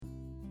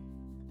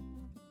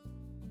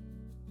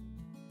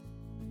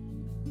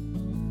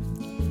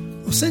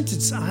Well, since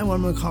it's, I'm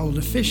going to call it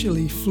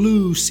officially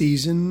flu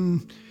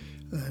season,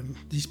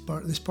 this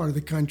part of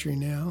the country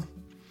now,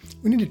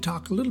 we need to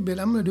talk a little bit.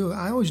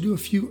 I always do a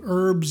few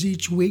herbs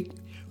each week,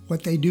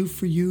 what they do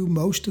for you.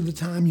 Most of the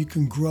time you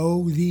can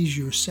grow these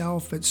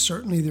yourself, but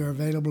certainly they're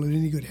available at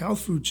any good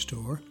health food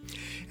store.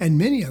 And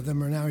many of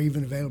them are now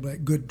even available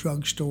at good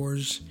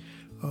drugstores,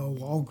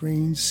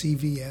 Walgreens,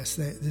 CVS.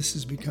 This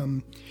has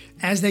become,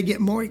 as they get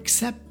more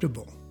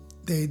acceptable,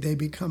 they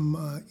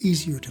become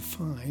easier to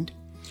find.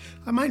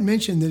 I might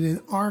mention that in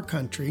our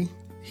country,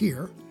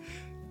 here,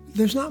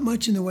 there's not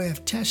much in the way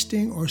of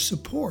testing or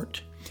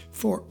support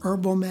for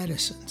herbal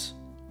medicines.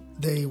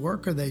 They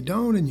work or they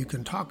don't, and you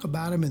can talk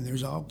about them, and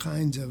there's all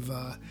kinds of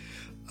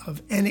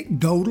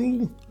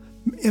anecdotal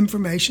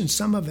information,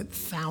 some of it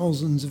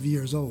thousands of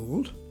years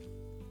old,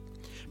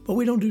 but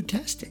we don't do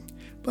testing.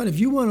 But if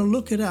you want to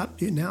look it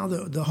up, now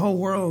the whole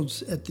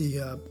world's at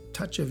the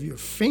touch of your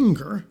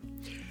finger.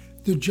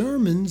 The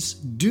Germans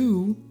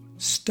do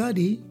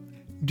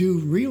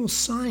real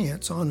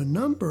science on a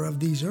number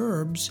of these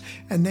herbs,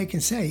 and they can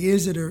say,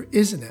 is it or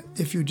isn't it?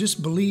 If you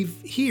just believe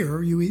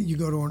here, you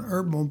go to an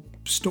herbal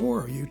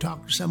store, you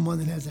talk to someone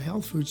that has a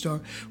health food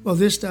store, well,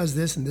 this does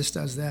this and this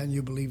does that, and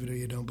you believe it or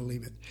you don't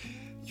believe it.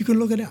 You can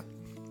look it up.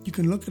 You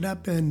can look it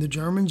up, and the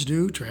Germans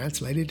do,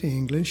 translate it to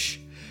English.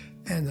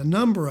 And a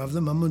number of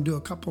them, I'm going to do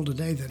a couple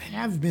today that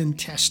have been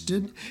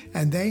tested,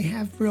 and they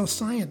have real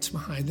science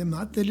behind them.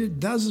 Not that it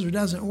does or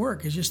doesn't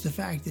work. It's just the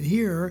fact that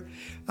here,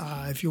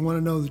 if you want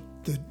to know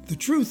the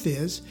truth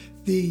is,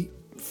 the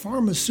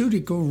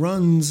pharmaceutical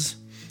runs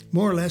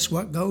more or less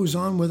what goes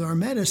on with our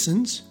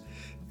medicines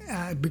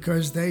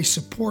because they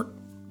support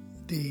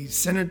the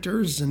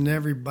senators and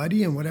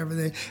everybody and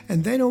whatever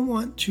and they don't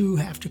want to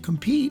have to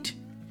compete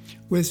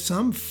with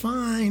some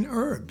fine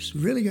herbs,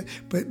 really good,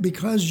 but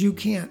because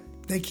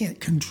they can't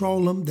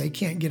control them. They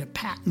can't get a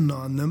patent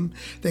on them.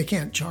 They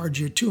can't charge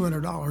you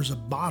 $200 a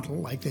bottle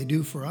like they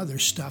do for other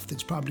stuff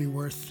that's probably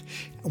worth,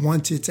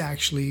 once it's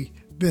actually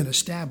been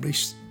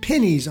established,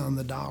 pennies on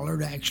the dollar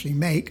to actually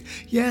make.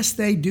 Yes,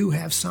 they do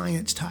have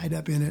science tied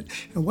up in it.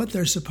 And what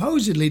they're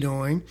supposedly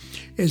doing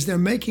is they're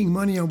making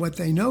money on what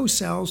they know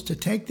sells to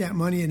take that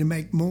money and to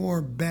make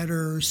more,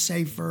 better,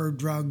 safer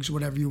drugs,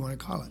 whatever you want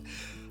to call it.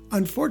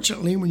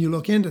 Unfortunately, when you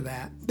look into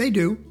that, they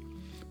do.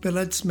 But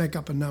let's make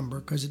up a number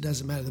because it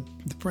doesn't matter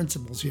the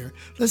principles here.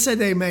 Let's say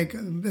they make,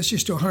 let's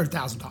just do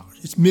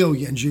 $100,000. It's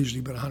millions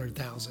usually, but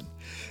 $100,000.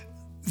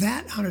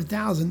 That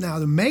 $100,000 now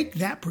to make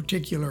that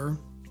particular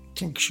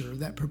tincture,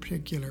 that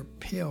particular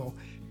pill,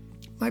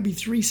 might be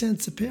 3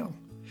 cents a pill.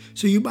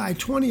 So you buy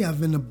 20 of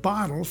them in a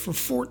bottle for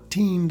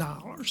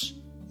 $14.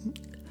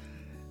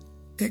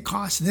 It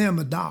costs them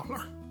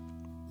 $1.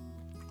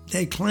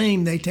 They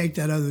claim they take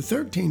that other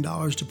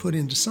 $13 to put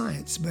into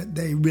science, but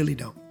they really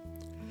don't.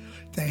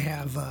 They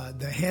have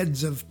the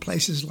heads of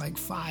places like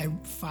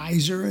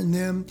Pfizer and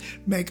them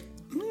make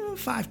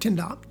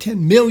 $10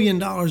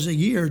 million a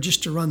year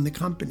just to run the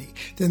company.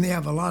 Then they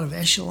have a lot of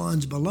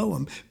echelons below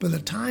them. By the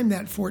time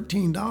that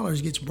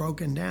 $14 gets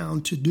broken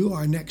down to do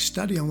our next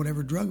study on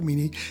whatever drug we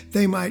need,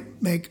 they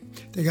might make,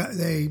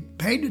 they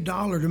paid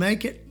 $1 to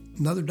make it,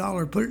 another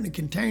 $1 put it in a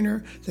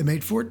container. They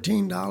made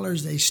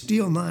 $14. They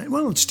steal $9.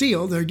 Well, don't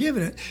steal. They're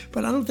giving it.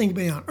 But I don't think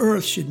anybody on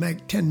earth should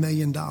make $10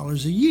 million a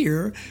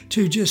year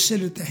to just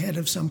sit at the head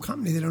of some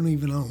company they don't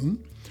even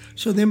own.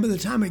 So then by the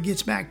time it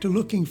gets back to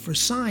looking for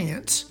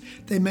science,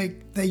 they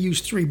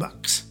use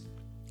 $3.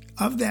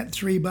 Of that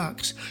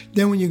 $3,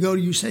 then when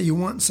you say you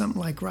want something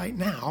like right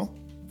now,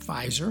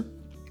 Pfizer,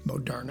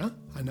 Moderna,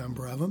 a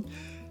number of them,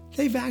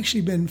 they've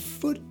actually been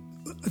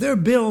their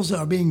bills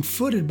are being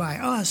footed by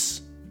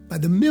us, by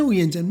the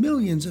millions and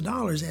millions of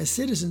dollars as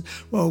citizens.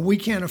 Well, we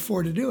can't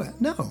afford to do it.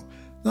 No,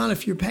 not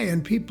if you're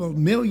paying people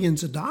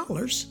millions of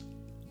dollars.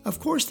 Of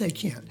course they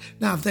can't.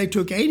 Now, if they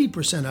took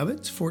 80% of it,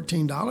 it's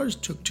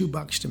 $14, took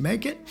 $2 to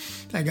make it,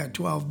 they got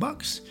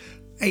 $12.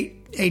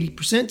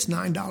 80% is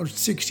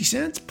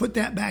 $9.60. Put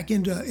that back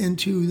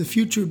into the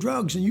future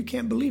drugs, and you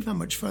can't believe how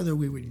much further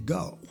we would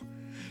go.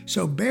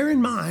 So bear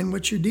in mind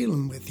what you're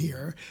dealing with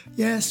here.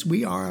 Yes,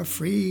 we are a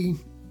free,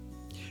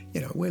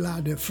 we're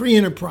allowed to, free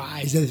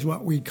enterprise is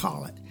what we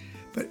call it.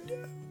 But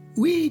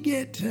we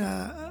get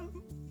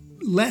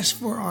less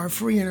for our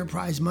free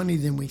enterprise money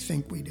than we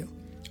think we do.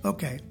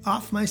 Okay,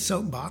 off my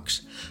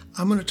soapbox,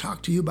 I'm going to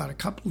talk to you about a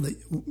couple that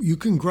you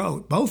can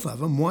grow. Both of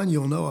them. One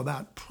you'll know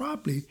about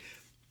probably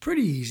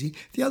pretty easy.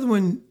 The other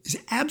one is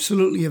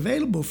absolutely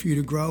available for you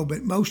to grow,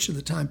 but most of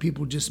the time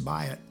people just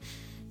buy it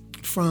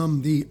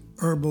from the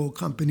herbal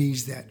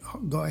companies that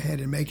go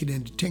ahead and make it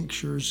into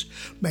tinctures,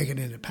 make it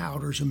into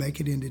powders, or make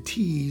it into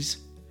teas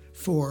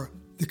for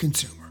the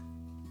consumer.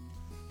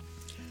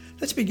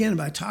 Let's begin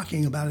by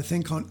talking about a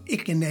thing called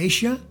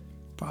echinacea.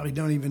 Probably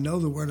don't even know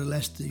the word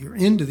unless you're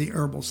into the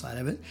herbal side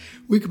of it.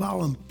 We could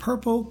call them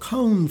purple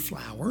cone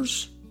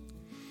flowers.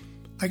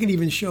 I can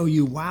even show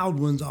you wild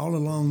ones all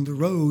along the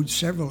road,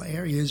 several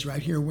areas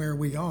right here where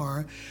we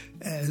are.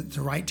 At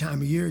the right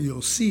time of year,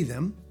 you'll see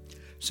them.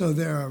 So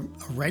they're a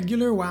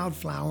regular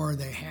wildflower.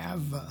 They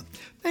have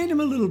made them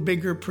a little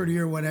bigger,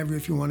 prettier, whatever,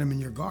 if you want them in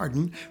your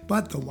garden.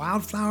 But the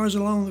wildflowers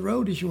along the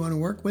road, if you want to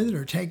work with it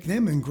or take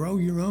them and grow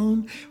your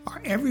own,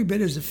 are every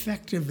bit as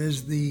effective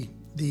as the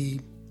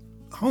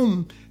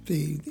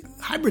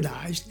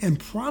hybridized, and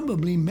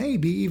probably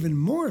maybe even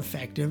more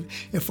effective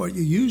if what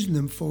you're using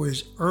them for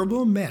is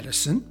herbal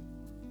medicine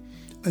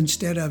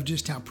instead of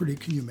just how pretty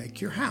can you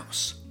make your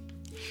house.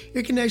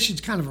 Echinacea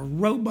is kind of a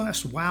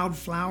robust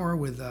wildflower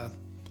with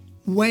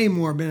way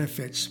more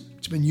benefits.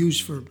 It's been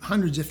used for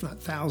hundreds, if not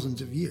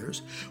thousands of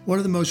years. One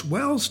of the most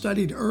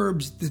well-studied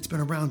herbs that's been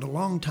around a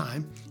long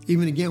time.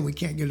 Even again, we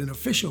can't get an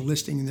official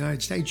listing in the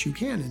United States. You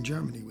can in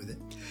Germany with it.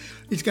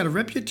 It's got a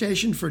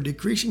reputation for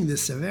decreasing the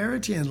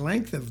severity and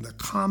length of the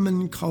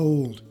common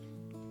cold.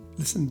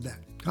 Listen to that.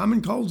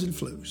 Common colds and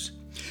flus.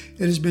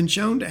 It has been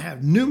shown to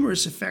have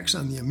numerous effects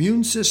on the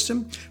immune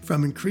system,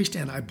 from increased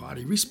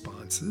antibody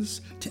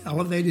responses to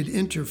elevated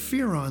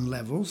interferon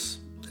levels.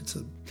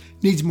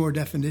 Needs more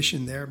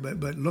definition there,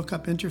 but look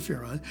up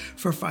interferon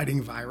for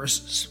fighting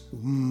viruses.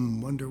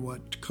 Wonder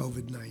what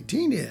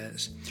COVID-19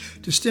 is.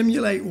 To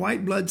stimulate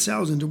white blood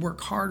cells and to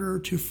work harder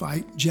to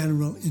fight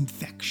general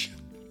infection.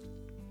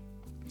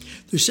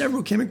 There's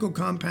several chemical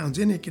compounds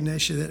in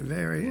Echinacea that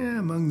vary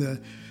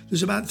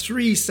there's about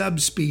 3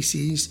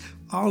 subspecies.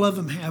 All of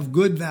them have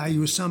good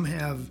value. Some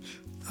have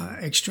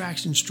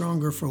extraction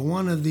stronger for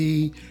one of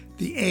the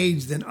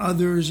aids than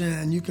others,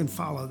 and you can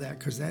follow that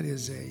because that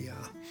is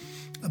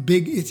a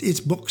big, it's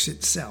books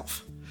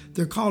itself.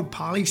 They're called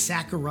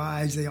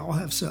polysaccharides. They all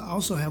have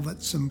also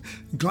have some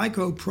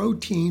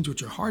glycoproteins,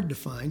 which are hard to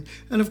find,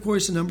 and of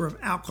course a number of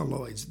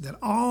alkaloids that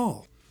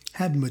all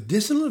have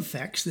medicinal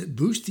effects that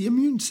boost the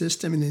immune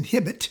system and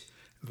inhibit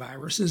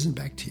viruses and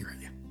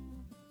bacteria.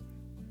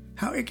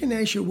 How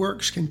Echinacea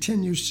works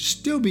continues to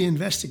still be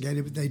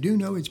investigated, but they do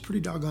know it's pretty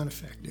doggone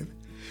effective.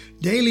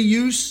 Daily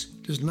use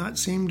does not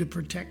seem to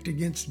protect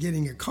against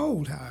getting a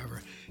cold,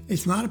 however.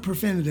 It's not a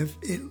preventative.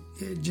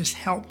 It just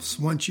helps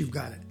once you've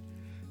got it.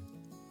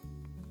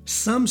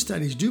 Some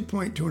studies do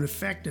point to an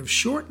effect of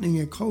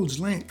shortening a cold's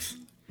length,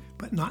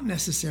 but not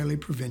necessarily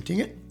preventing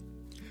it.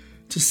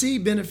 To see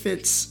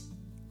benefits,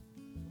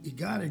 you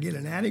got to get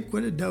an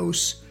adequate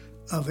dose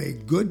of a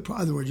good, in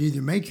other words,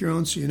 either make your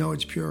own so you know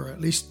it's pure, or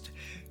at least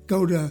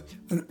go to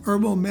an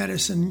herbal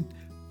medicine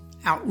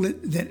outlet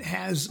that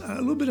has a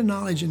little bit of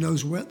knowledge and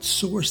knows what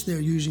source they're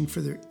using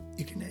for their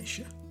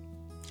Echinacea.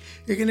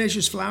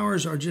 Echinacea's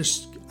flowers are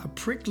just a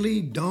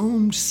prickly,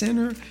 domed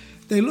center.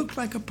 They look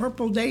like a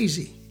purple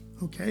daisy.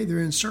 Okay, they're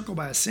encircled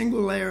by a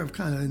single layer of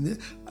kind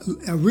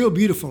of a real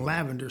beautiful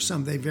lavender.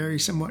 They vary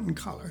somewhat in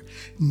color.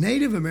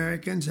 Native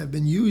Americans have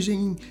been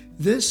using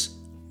this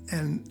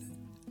and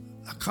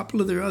a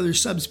couple of their other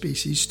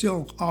subspecies,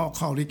 still all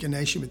called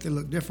Echinacea, but they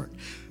look different,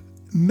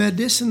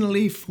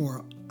 medicinally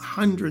for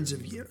hundreds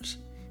of years.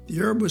 The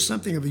herb was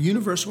something of a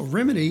universal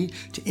remedy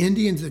to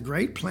Indians of the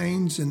Great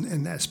Plains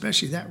and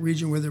especially that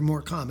region where they're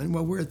more common.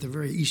 Well, we're at the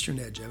very eastern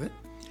edge of it.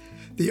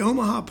 The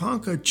Omaha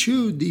Ponca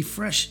chewed the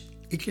fresh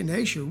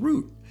Echinacea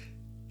root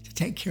to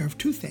take care of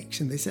toothaches,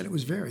 and they said it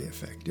was very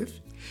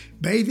effective.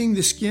 Bathing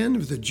the skin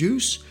with the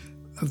juice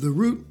of the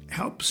root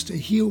helps to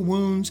heal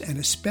wounds and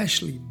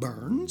especially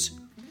burns.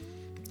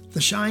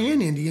 The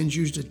Cheyenne Indians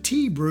used a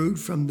tea brewed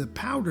from the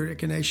powdered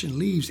Echinacea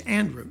leaves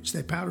and roots.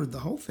 They powdered the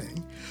whole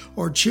thing,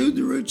 or chewed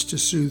the roots to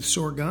soothe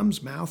sore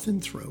gums, mouth,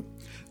 and throat.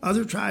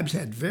 Other tribes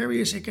had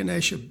various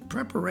Echinacea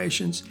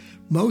preparations,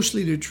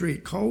 mostly to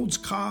treat colds,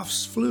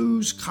 coughs,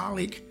 flus,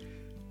 colic,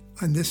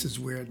 and this is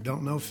weird,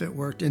 don't know if it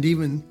worked, and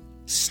even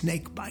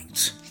snake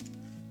bites.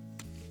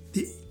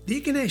 The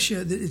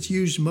Echinacea that is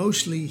used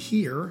mostly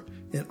here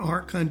in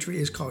our country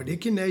is called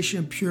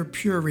Echinacea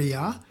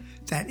purpurea.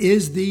 That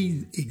is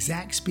the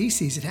exact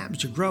species. It happens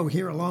to grow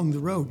here along the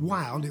road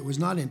wild. It was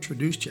not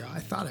introduced here. I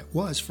thought it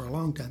was for a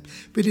long time,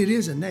 but it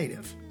is a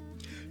native.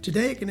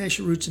 Today,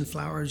 Echinacea roots and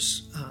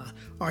flowers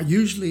are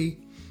usually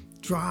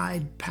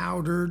dried,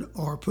 powdered,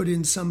 or put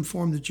in some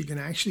form that you can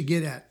actually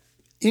get at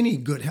any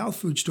good health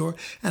food store,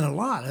 and a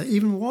lot,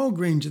 even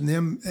Walgreens in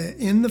them,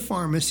 in the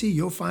pharmacy,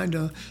 you'll find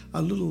a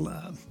little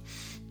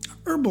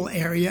herbal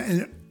area,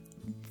 and it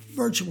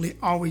virtually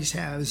always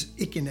has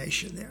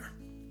Echinacea there.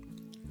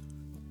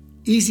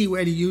 Easy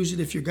way to use it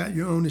if you've got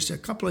your own is a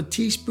couple of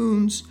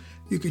teaspoons.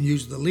 You can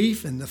use the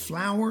leaf and the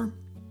flower,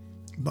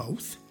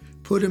 both.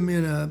 Put them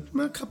in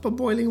a cup of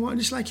boiling water,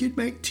 just like you'd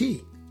make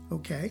tea,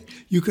 okay?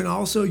 You can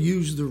also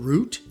use the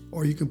root,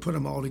 or you can put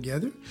them all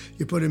together.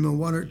 You put them in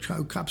 1 or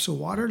 2 cups of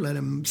water, let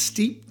them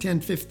steep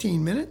 10-15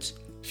 minutes.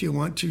 If you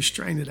want to,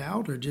 strain it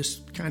out or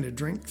just kind of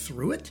drink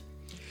through it.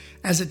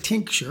 As a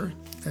tincture,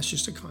 that's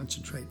just a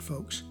concentrate,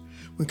 folks.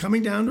 When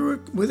coming down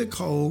with a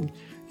cold,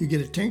 you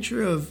get a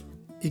tincture of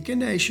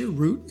Echinacea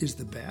root is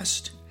the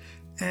best,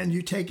 and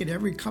you take it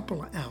every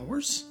couple of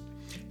hours.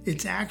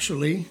 It's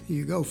actually, here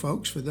you go,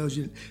 folks, for those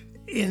of you,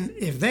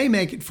 if they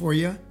make it for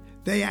you,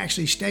 they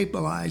actually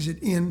stabilize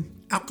it in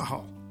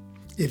alcohol.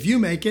 If you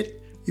make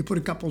it, you put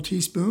a couple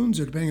teaspoons,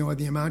 or depending on what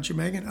the amount you're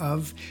making,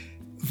 of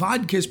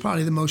vodka is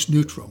probably the most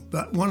neutral,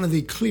 but one of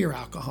the clear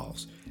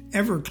alcohols.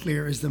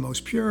 Everclear is the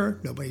most pure.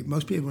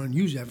 Most people don't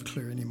use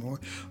Everclear anymore.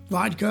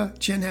 Vodka,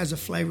 gin has a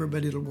flavor,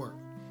 but it'll work.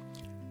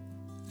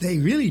 They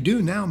really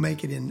do now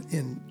make it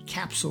in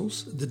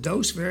capsules. The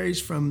dose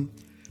varies from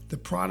the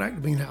product, I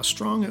mean how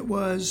strong it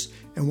was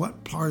and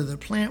what part of the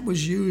plant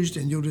was used,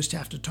 and you'll just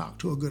have to talk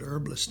to a good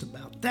herbalist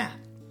about that.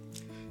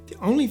 The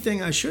only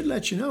thing I should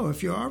let you know,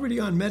 if you're already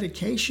on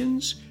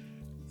medications,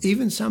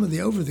 even some of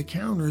the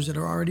over-the-counters that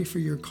are already for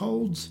your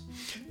colds,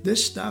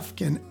 this stuff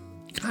can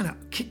kind of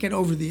kick it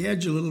over the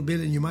edge a little bit,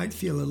 and you might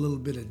feel a little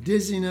bit of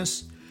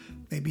dizziness,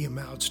 maybe a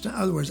mild stomach.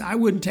 In other words, I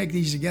wouldn't take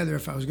these together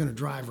if I was going to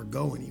drive or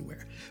go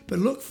anywhere. But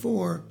look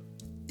for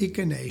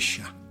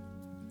echinacea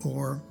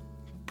or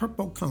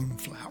purple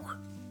coneflower.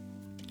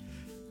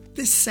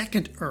 This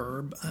second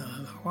herb,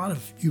 a lot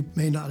of you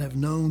may not have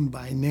known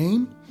by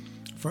name.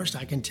 First,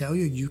 I can tell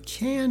you, you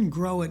can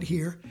grow it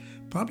here.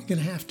 Probably going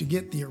to have to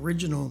get the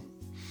original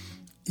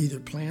either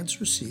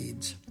plants or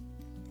seeds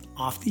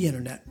off the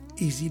internet,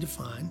 easy to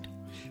find,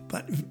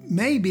 but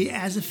maybe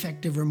as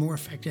effective or more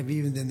effective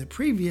even than the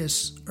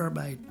previous herb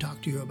I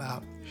talked to you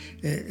about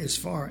as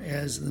far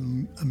as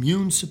the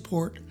immune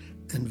support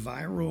and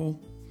viral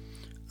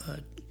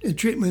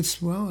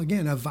treatments, well,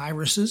 again, of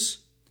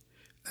viruses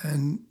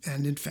and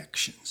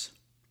infections.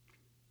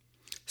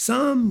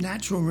 Some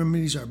natural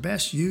remedies are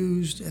best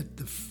used at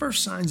the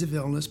first signs of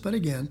illness, but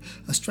again,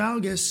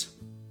 astragalus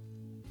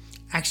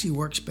actually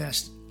works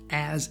best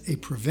as a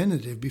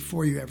preventative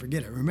before you ever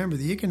get it. Remember,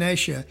 the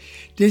echinacea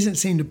doesn't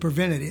seem to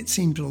prevent it. It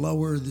seemed to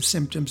lower the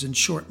symptoms and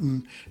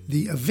shorten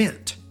the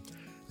event.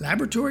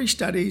 Laboratory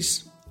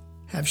studies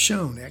have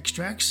shown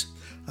extracts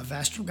of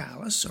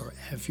astragalus, or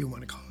if you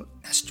want to call it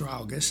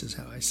astragalus is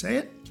how I say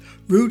it,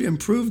 root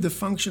improved the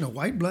function of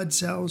white blood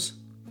cells,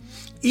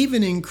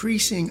 even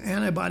increasing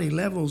antibody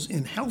levels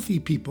in healthy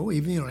people,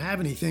 even if you don't have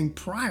anything,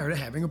 prior to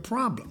having a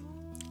problem.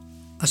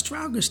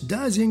 Astragalus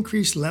does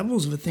increase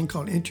levels of a thing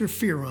called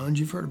interferons.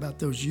 You've heard about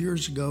those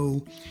years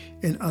ago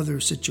in other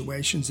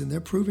situations, and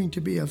they're proving to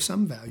be of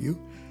some value.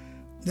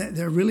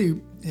 They're really,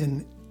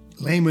 in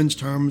layman's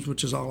terms,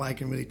 which is all I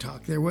can really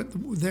talk,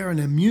 they're an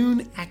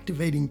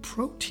immune-activating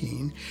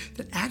protein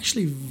that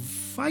actually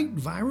fight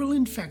viral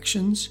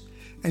infections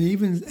and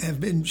even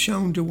have been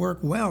shown to work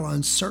well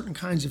on certain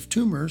kinds of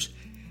tumors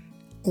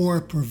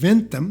or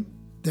prevent them.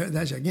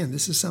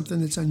 This is something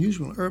that's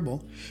unusual in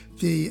herbal.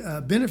 The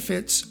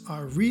benefits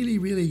are really,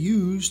 really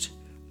used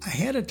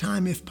ahead of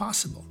time if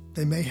possible.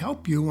 They may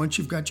help you once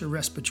you've got your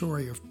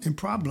respiratory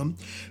problem,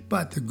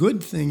 but the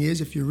good thing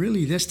is if you're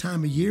really this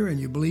time of year and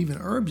you believe in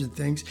herbs and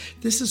things,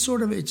 this is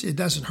sort of, it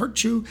doesn't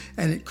hurt you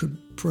and it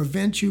could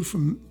prevent you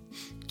from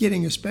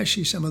getting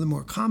especially some of the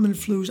more common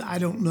flus. I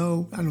don't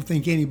know. I don't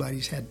think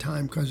anybody's had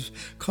time because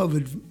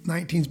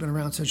COVID-19's been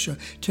around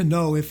to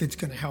know if it's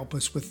going to help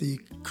us with the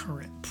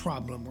current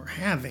problem we're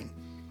having.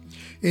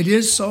 It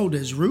is sold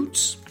as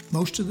roots.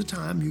 Most of the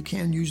time you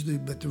can use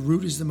but the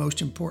root is the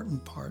most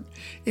important part.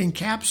 In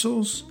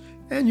capsules,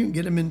 and you can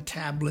get them in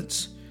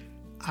tablets.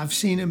 I've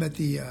seen them at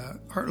the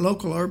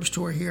local herb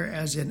store here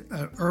as an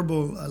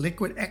herbal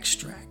liquid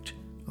extract.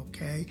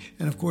 Okay,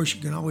 and of course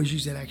you can always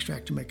use that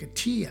extract to make a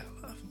tea out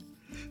of.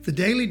 The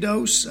daily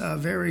dose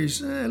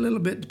varies a little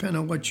bit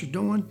depending on what you're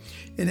doing.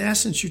 In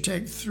essence, you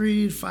take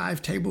 3 to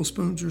 5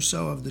 tablespoons or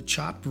so of the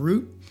chopped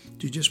root.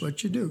 Do just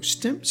what you do.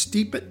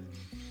 Steep it,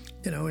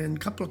 in a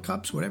couple of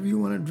cups, whatever you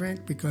want to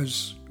drink,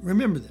 because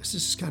remember this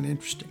is kind of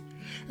interesting.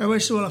 Everybody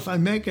says, well, if I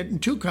make it in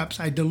 2 cups,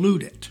 I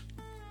dilute it.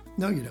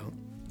 No, you don't.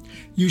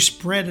 You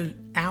spread it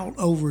out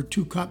over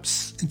 2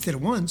 cups instead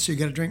of 1, so you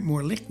got to drink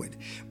more liquid.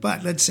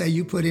 But let's say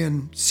you put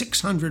in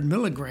 600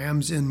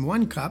 milligrams in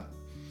 1 cup,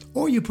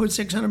 or you put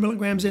 600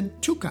 milligrams in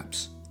 2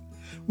 cups.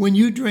 When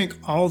you drink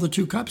all the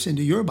 2 cups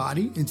into your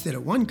body instead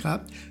of 1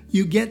 cup,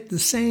 you get the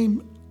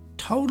same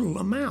total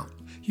amount.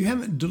 You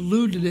haven't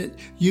diluted it.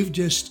 You've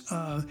just,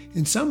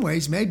 in some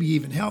ways, maybe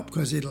even helped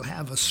because it'll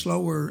have a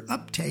slower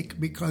uptake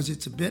because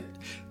it's a bit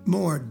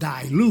more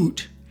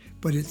dilute,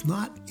 but it's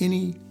not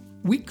any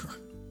weaker.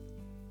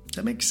 Does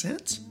that make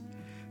sense?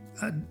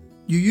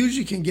 You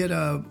usually can get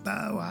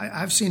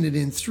I've seen it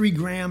in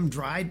 3-gram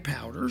dried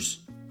powders.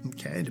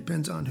 Okay, it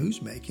depends on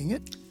who's making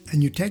it.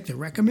 And you take the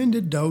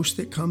recommended dose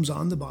that comes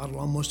on the bottle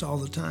almost all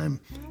the time,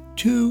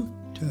 2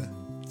 to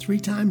 3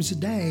 times a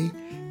day.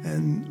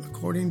 And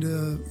according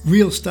to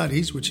real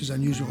studies, which is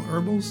unusual in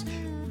herbals,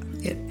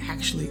 it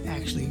actually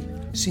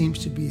seems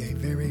to be a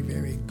very,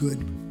 very good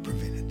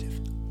preventative.